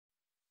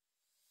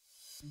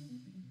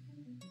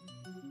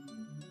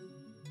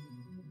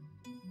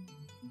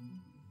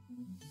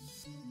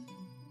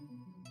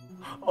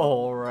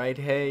Alright,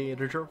 hey, it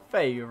is your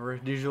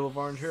favorite Digital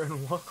Orange here,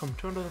 and welcome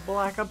to another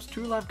Black Ops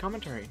 2 live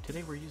commentary.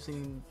 Today we're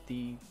using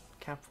the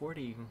Cap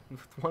 40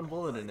 with one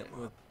bullet in it,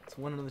 with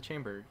one in the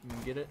chamber. You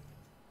can get it?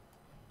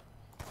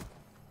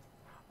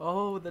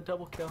 Oh, the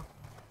double kill.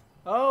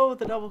 Oh,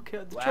 the double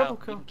kill, the triple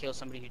kill. You can kill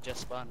somebody who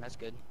just spawned, that's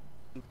good.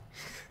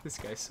 This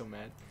guy's so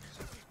mad.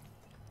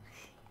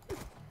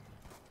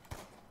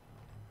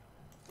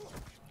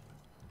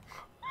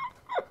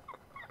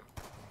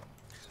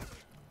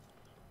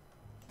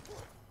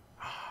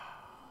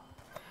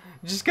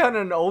 Just got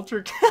an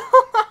ultra kill.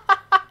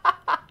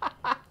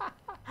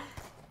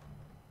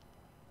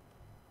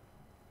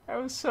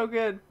 That was so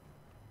good.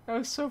 That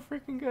was so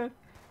freaking good.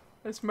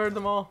 I just murdered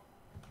them all.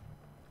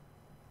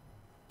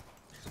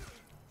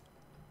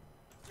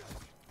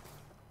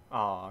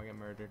 Oh, I got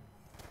murdered.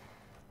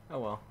 Oh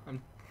well,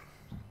 I'm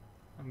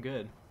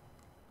good.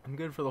 I'm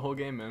good for the whole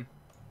game, man.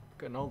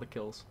 Getting all the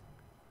kills.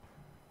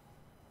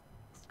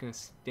 Just gonna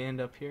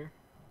stand up here,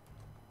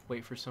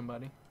 wait for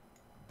somebody.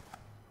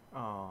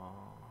 Oh.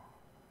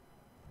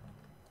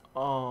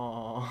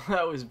 Oh,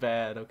 that was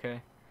bad,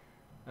 okay?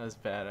 That was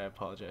bad, I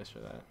apologize for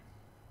that.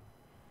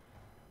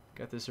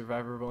 Got the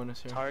survivor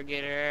bonus here.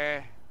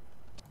 Targeter.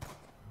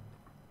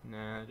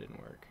 Nah, it didn't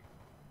work.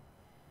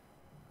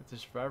 Got the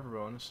survivor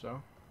bonus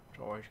though, which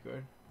is always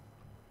good.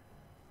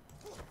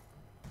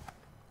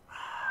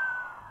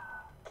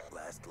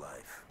 Last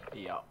life.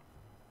 Yup.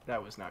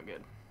 That was not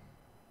good.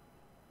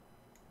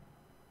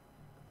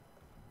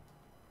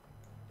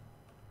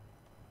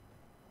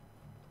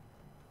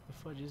 The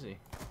fudge is he?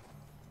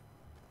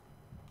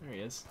 There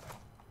he is.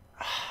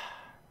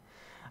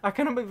 I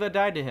couldn't believe I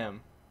died to him.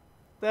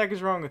 What the heck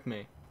is wrong with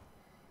me?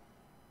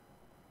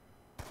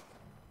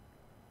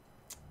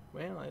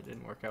 Well, it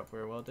didn't work out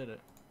very well, did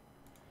it?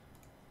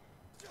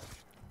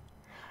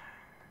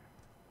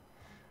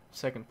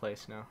 Second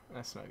place now.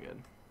 That's not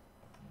good.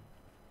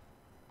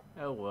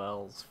 Oh,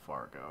 Wells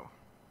Fargo.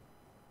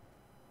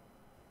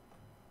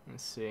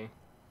 Let's see.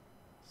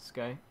 This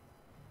guy. What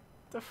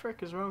the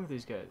frick is wrong with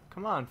these guys?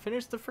 Come on,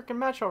 finish the frickin'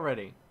 match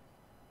already.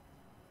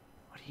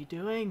 What are you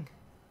doing?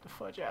 The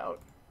fudge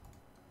out.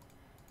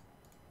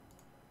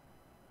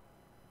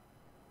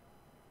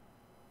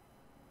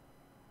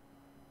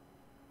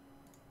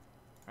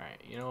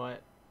 Alright, you know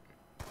what?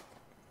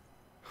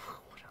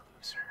 What a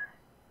loser.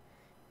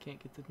 Can't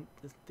get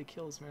the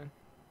kills, man.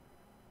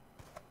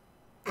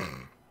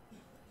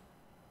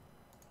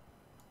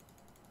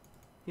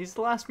 He's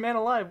the last man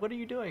alive. What are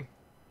you doing?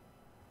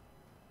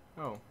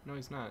 Oh, no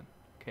he's not.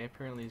 Okay,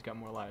 apparently he's got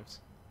more lives.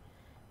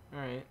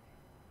 Alright.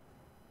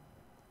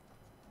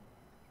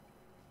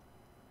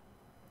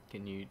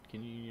 Can you,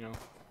 you know,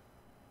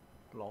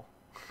 lol.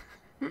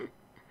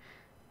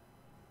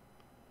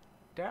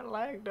 That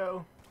lag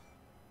though.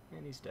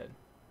 And he's dead.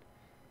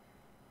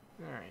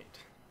 Alright.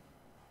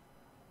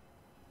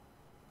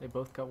 They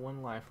both got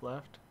one life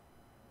left.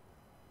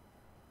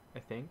 I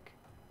think.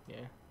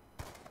 Yeah.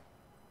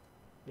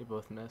 They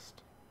both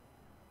missed.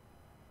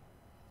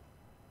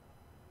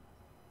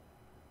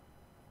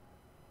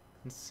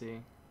 Let's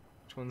see.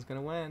 Which one's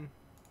gonna win?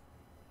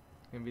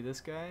 Gonna be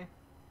this guy?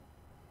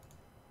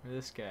 Or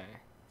this guy?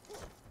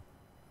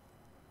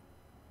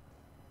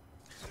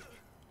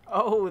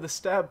 Oh, the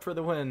stab for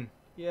the win.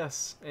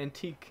 Yes,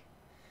 antique.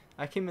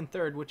 I came in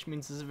third, which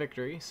means it's a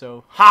victory,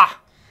 so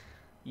ha!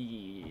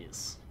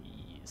 Yes,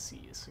 yes,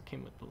 yes. I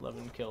came with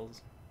 11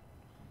 kills.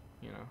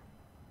 You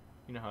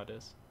know how it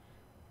is.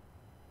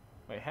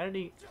 Wait, how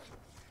did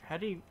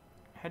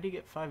he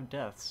get 5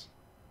 deaths?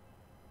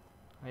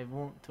 I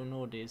want to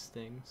know these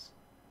things.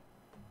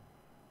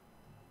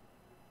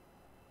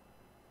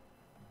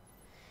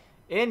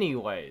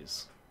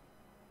 Anyways,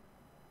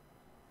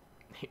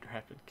 8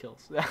 rapid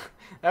kills.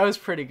 That was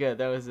pretty good.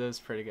 That was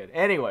pretty good.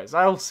 Anyways,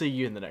 I will see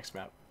you in the next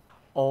map.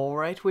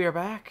 Alright, we are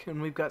back,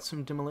 and we've got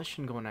some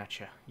demolition going at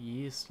you.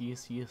 Yes,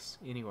 yes, yes.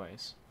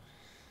 Anyways.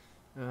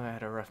 I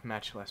had a rough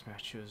match last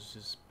match. It was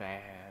just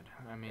bad.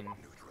 I mean,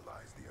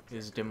 it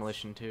was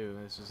demolition too.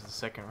 This is the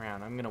second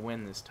round. I'm gonna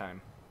win this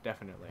time.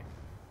 Definitely.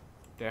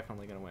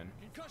 Definitely gonna win.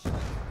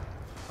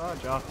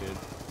 Fudge off, dude.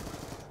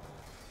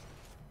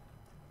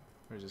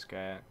 Where's this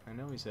guy at? I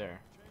know he's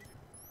there.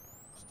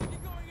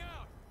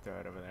 They're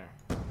right over there.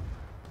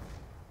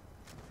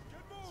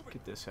 Let's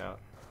get this out.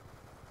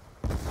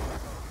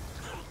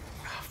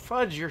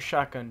 Fudge your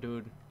shotgun,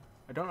 dude.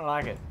 I don't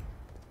like it.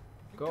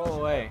 Go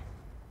away.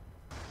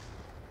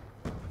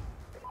 Where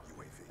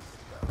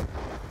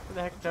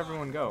the heck did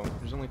everyone go?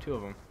 There's only 2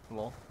 of them.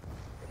 Lol.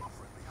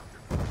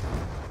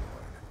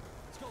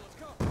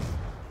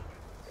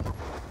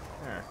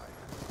 There.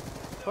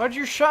 Fudge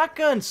your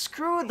shotgun!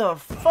 Screw the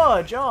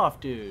fudge off,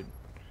 dude.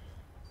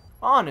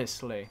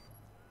 Honestly.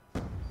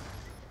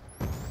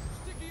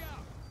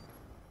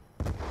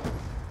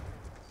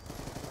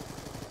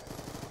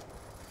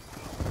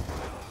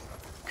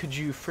 Could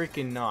you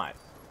freaking not?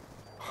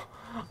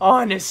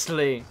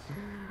 Honestly.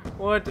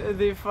 What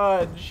the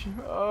fudge?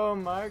 Oh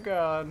my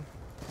god.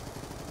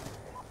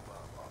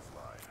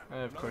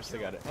 Of course they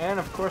got it. And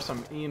of course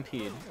I'm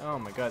EMP'd. Oh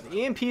my god. The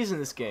EMPs in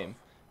this game.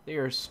 They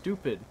are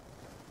stupid.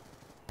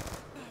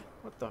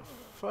 What the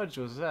fudge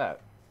was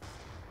that?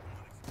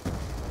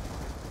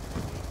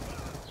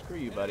 Screw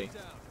you, buddy.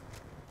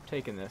 I'm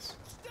taking this.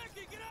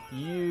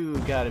 You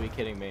gotta be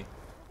kidding me.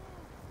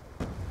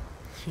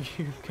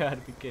 You gotta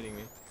be kidding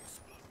me.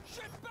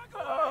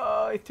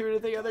 Oh, I threw it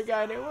at the other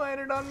guy and it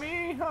landed on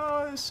me.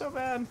 Oh, it was so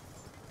bad.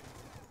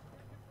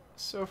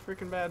 So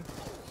freaking bad.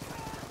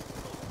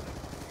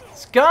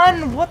 This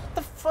gun! What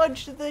the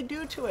fudge did they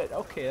do to it?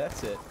 Okay,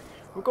 that's it.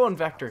 We're going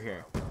vector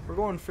here. We're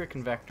going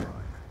freaking vector.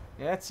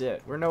 Yeah, that's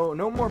it. We're no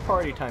more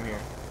party time here.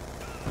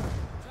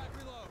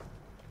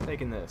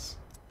 Taking this.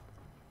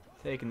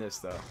 Taking this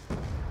though.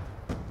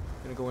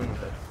 Gonna go in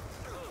with it.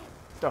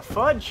 The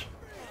fudge!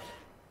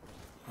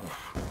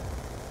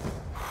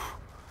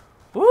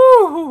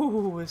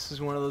 Woo! This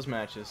is one of those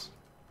matches.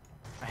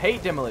 I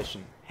hate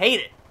demolition. Hate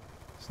it.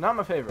 It's not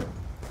my favorite.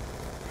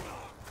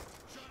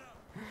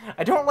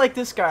 I don't like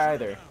this guy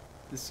either.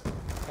 This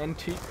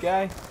antique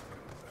guy.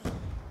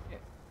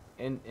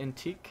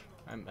 Antique?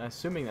 I'm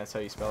assuming that's how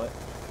you spell it.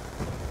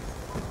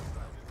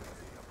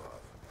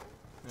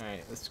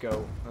 Alright, let's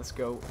go. Let's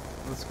go.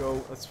 Let's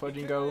go. Let's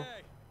fudging go.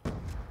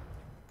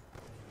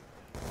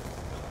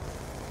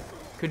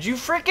 Could you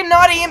freaking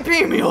not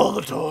EMP me all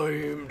the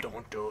time?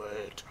 Don't do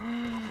it.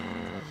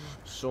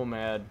 So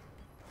mad.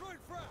 Look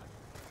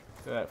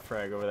at that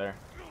frag over there.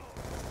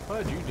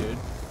 What you did?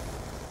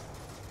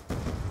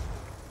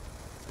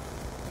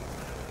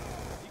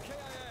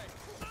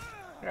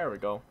 There we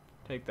go.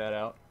 Take that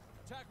out.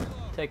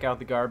 Take out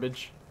the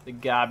garbage. The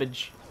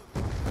garbage.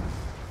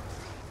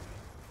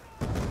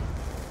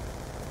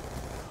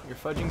 You're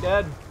fudging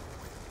dead.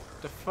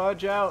 To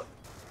fudge out.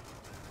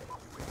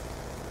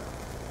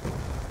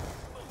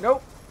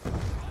 Nope.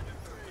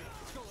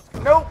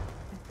 Nope.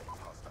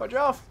 Fudge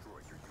off.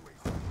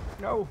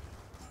 No.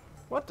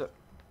 What the?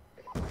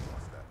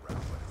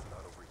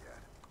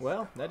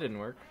 Well, that didn't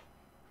work.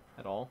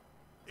 At all.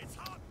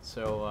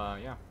 So,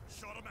 yeah.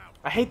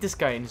 I hate this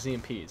guy and his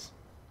EMPs.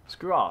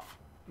 Screw off.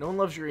 No one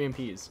loves your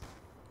EMPs.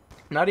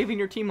 Not even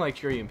your team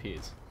likes your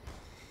EMPs.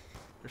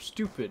 They're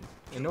stupid,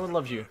 and no one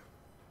loves you.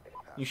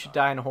 You should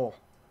die in a hole.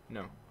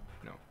 No.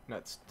 No,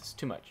 it's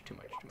too much.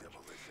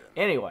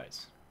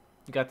 Anyways,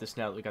 we got this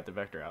now that we got the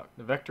Vector out.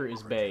 The Vector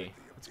is Bay.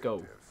 Let's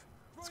go.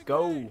 Let's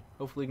go.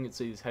 Hopefully we can get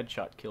these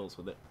headshot kills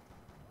with it.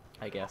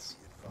 I guess.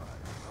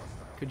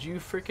 Could you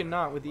freaking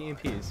not with the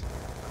EMPs?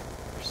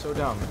 You're so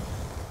dumb.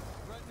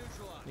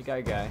 We got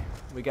a guy.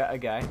 We got a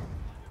guy.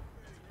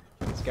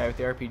 This guy with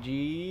the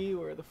RPG.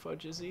 Where the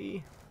fudge is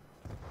he?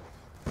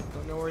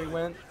 Don't know where he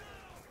went.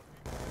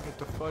 Get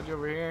the fudge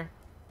over here.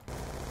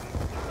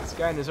 This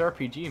guy and his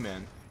RPG,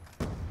 man.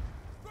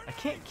 I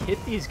can't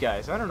hit these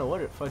guys. I don't know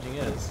what fudging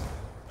is.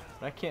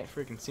 But I can't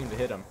freaking seem to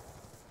hit them.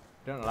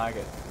 Don't like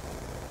it.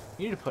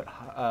 You need to put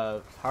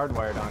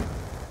hardwired on,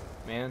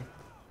 man.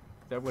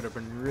 That would have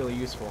been really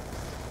useful.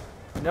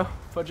 No,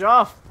 fudge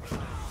off.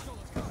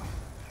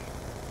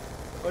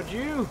 Fudge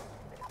you.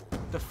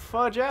 The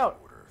fudge out.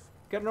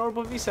 Got an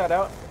orbital VSAT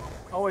out.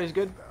 Always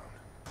good.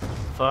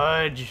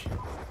 Fudge.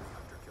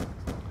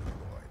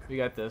 We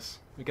got this.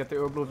 We got the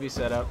orbital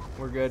VSAT out.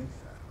 We're good.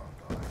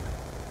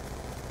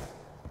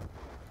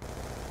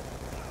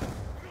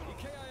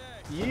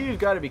 You've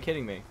got to be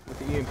kidding me with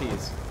the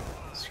EMPs.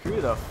 Screw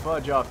the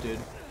fudge off, dude.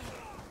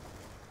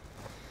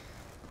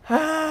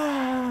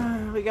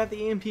 We got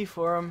the EMP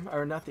for him.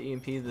 Or not the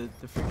EMP,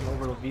 the freaking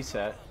orbital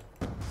VSAT.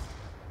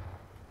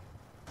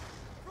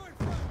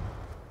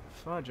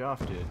 Fudge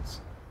off,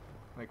 dudes.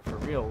 Like, for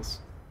reals.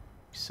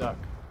 You suck.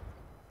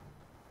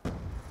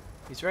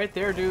 He's right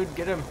there, dude.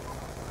 Get him.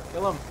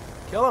 Kill him.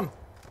 Kill him.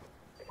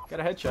 Got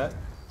a headshot.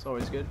 It's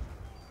always good.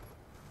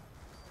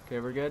 Okay,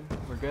 we're good.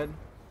 We're good.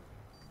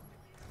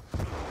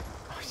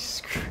 Oh,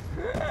 screw.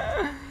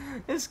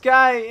 This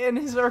guy and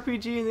his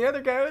RPG and the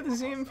other guy with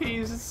his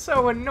EMPs. It's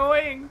so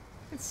annoying.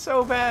 It's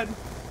so bad.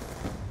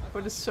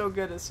 But it's so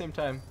good at the same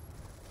time.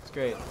 It's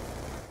great.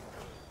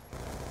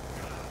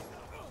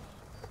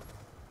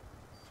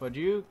 Would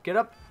you get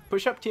up?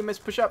 Push up, teammates.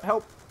 Push up.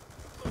 Help.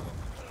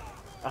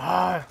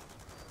 Ah.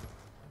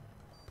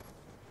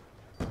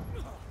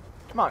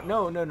 Come on.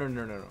 No.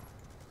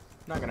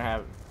 Not gonna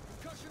have it.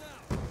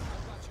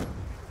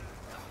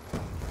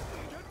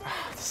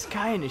 This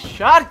guy and his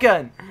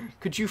shotgun.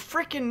 Could you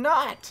freaking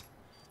not?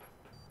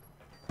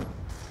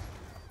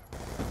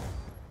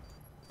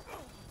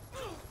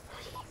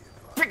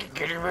 Freaking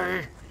kidding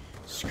me?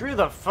 Screw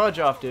the fudge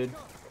off, dude.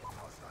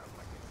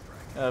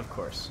 Of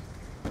course.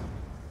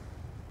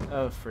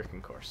 Of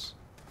freaking course.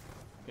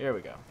 Here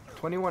we go.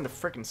 21 to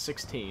freaking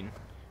 16. We're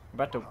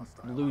about to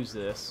lose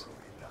this.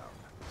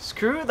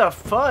 Screw the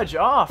fudge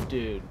off,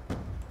 dude.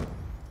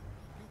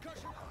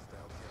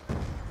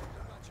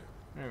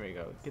 There we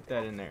go. Get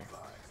that in there.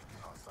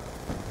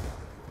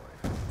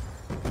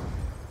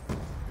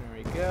 There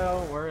we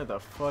go. Where the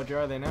fudge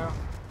are they now?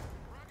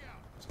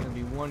 It's gonna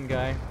be one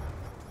guy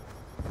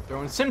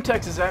throwing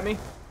Simtexes at me.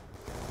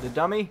 The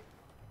dummy.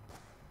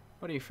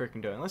 What are you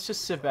freaking doing? Let's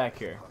just sit back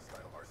here.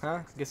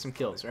 Huh? Get some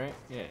kills, right?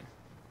 Yeah.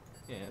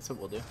 Yeah, that's what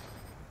we'll do.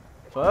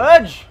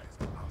 Fudge!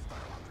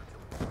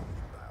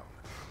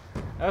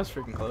 That was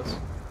freaking close.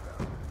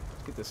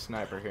 Let's get this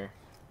sniper here.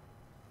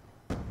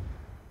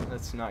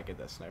 Let's not get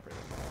that sniper.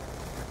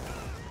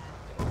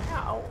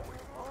 Ow.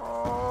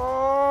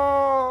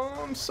 Oh,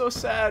 I'm so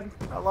sad.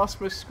 I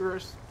lost my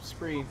spree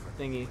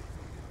thingy.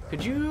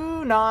 Could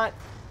you not?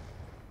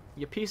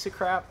 You piece of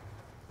crap.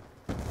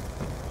 That's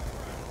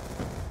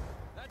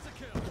a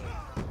kill.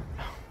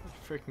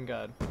 Freaking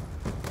god.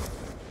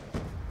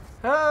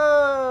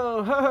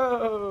 Ho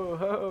ho ho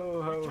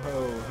ho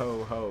ho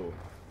ho ho.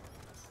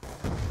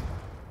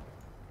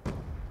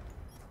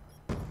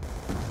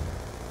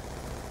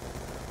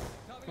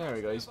 There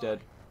we go, he's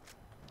dead.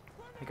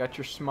 I got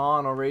your small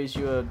and I'll raise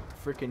you a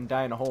freaking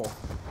die in a hole.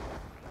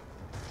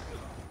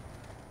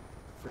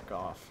 Frick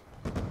off.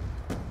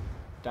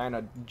 Die in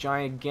a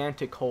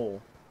gigantic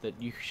hole that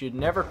you should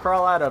never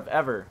crawl out of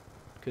ever,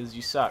 because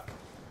you suck.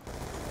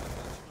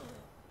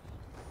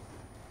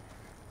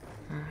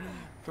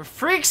 For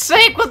freak's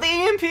sake with the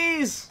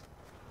EMPs!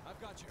 I've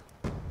got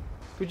you.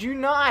 Could you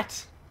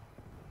not?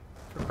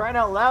 For crying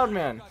out loud,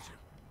 man. Got you.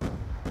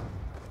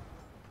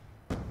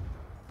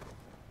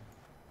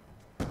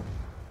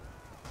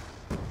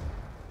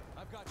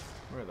 I've got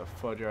you. Where the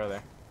fudge are they?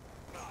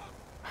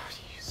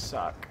 You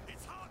suck.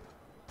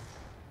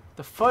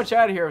 The fudge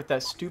out of here with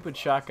that stupid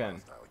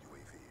shotgun.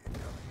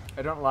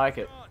 I don't like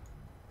it.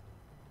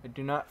 I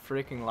do not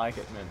freaking like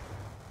it, man.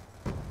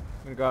 I'm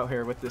gonna go out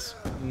here with this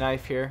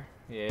knife here.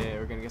 Yeah,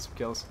 we're gonna get some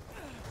kills.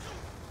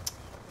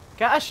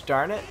 Gosh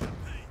darn it!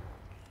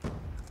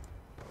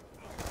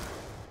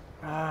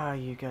 Ah,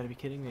 you gotta be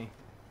kidding me.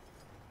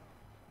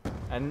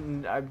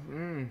 And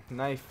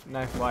knife,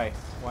 why?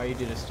 Why you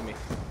do this to me?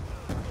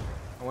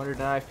 I wanted to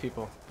knife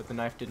people, but the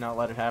knife did not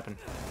let it happen.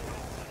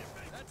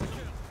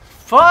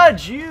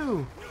 Fudge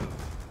you!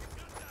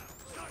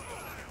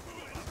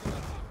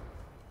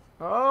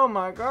 Oh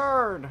my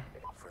god!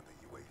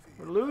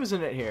 We're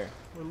losing it here.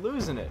 We're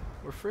losing it.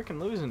 We're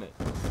freaking losing it.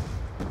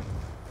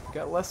 We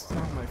got less.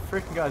 Oh my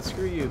freaking god!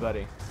 Screw you,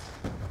 buddy.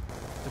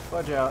 The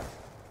fudge out.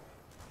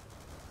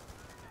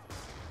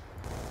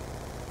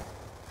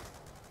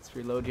 Let's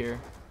reload here.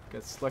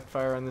 Got select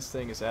fire on this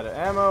thing. Is out of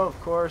ammo, of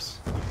course.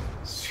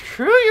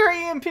 Screw your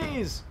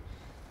EMPs!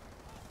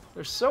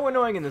 They're so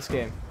annoying in this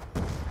game.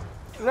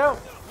 No,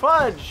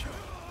 fudge!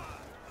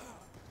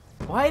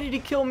 Why did he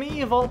kill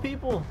me of all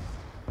people?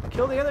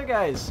 Kill the other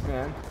guys,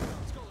 man.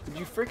 Could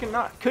you freaking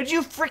not? Could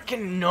you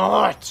freaking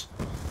not?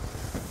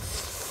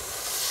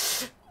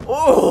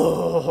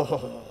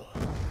 Oh!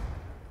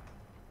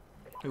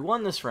 We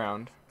won this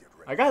round.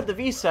 I got the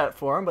VSAT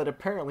for him, but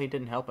apparently it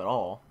didn't help at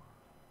all.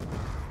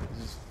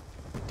 Just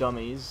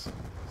dummies.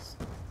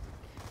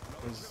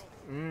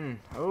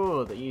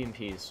 Oh, the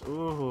EMPs.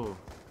 Ooh.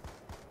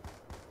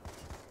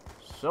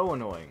 So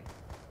annoying.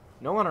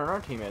 No one on our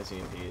team has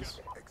EMPs,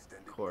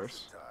 of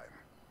course.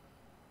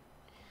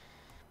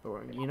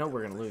 But you know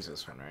we're gonna lose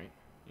this one, right?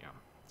 Yeah,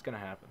 it's gonna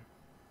happen.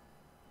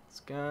 It's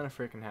gonna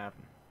freaking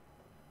happen.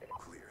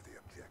 Clear the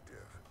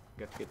objective.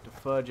 Got to get the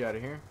fudge out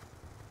of here.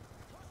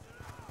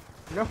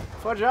 No,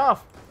 fudge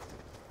off!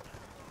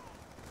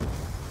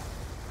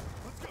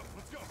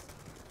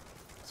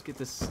 Let's get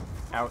this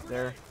out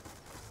there.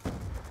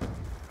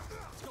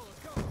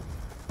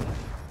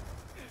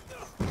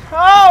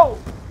 Oh!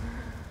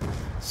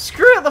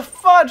 Screw the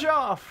fudge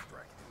off!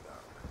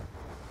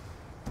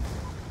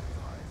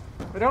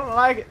 I don't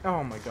like it.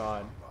 Oh my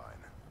god.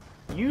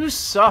 You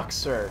suck,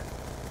 sir.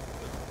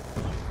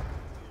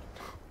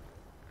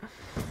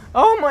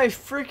 Oh my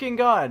freaking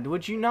god.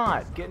 Would you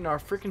not get in our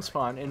freaking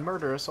spawn and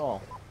murder us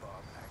all?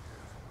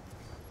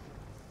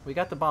 We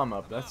got the bomb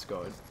up. That's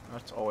good.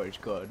 That's always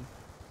good.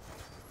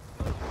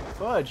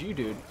 Fudge you,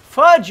 dude.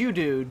 Fudge you,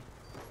 dude!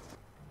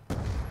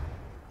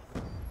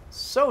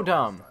 So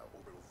dumb.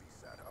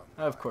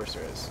 Of course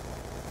there is.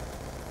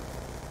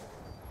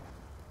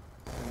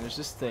 And there's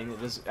this thing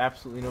that does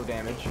absolutely no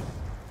damage.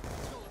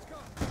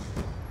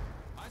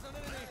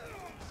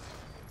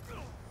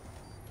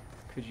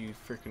 Could you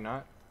freaking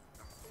not?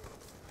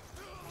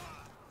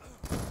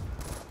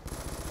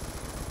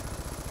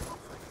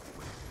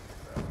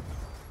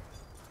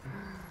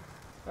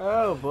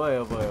 Oh boy,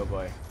 oh boy, oh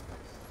boy.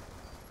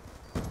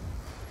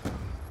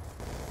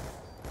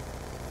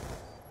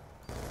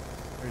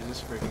 Where's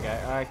this freaking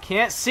guy? I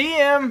can't see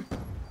him!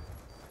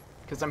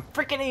 Because I'm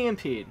freaking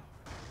EMP'd.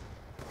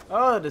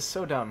 Oh, that is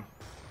so dumb.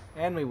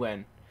 And we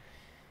win.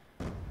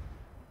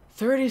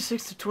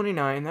 36 to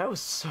 29. That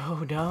was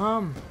so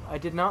dumb. I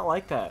did not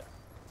like that.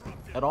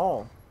 At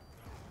all.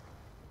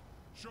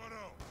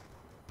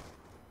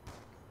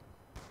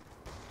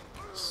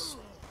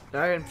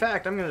 In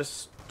fact, I'm gonna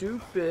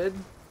stupid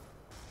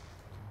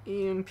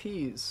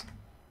EMPs.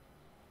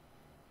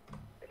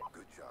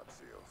 Good job,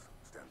 SEALs.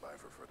 Stand by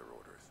for further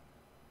orders.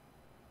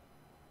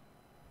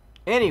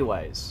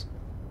 Anyways,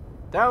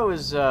 that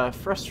was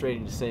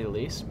frustrating to say the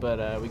least,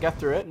 but we got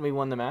through it and we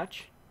won the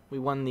match. We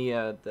won the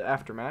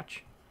after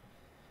match.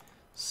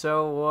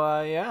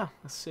 So yeah,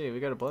 let's see. We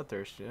got a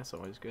bloodthirsty. That's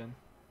always good.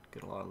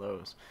 Get a lot of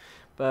those.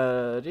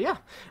 But yeah,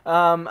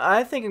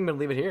 I think I'm gonna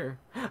leave it here.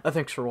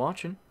 Thanks for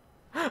watching,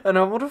 and have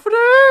a wonderful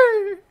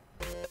day.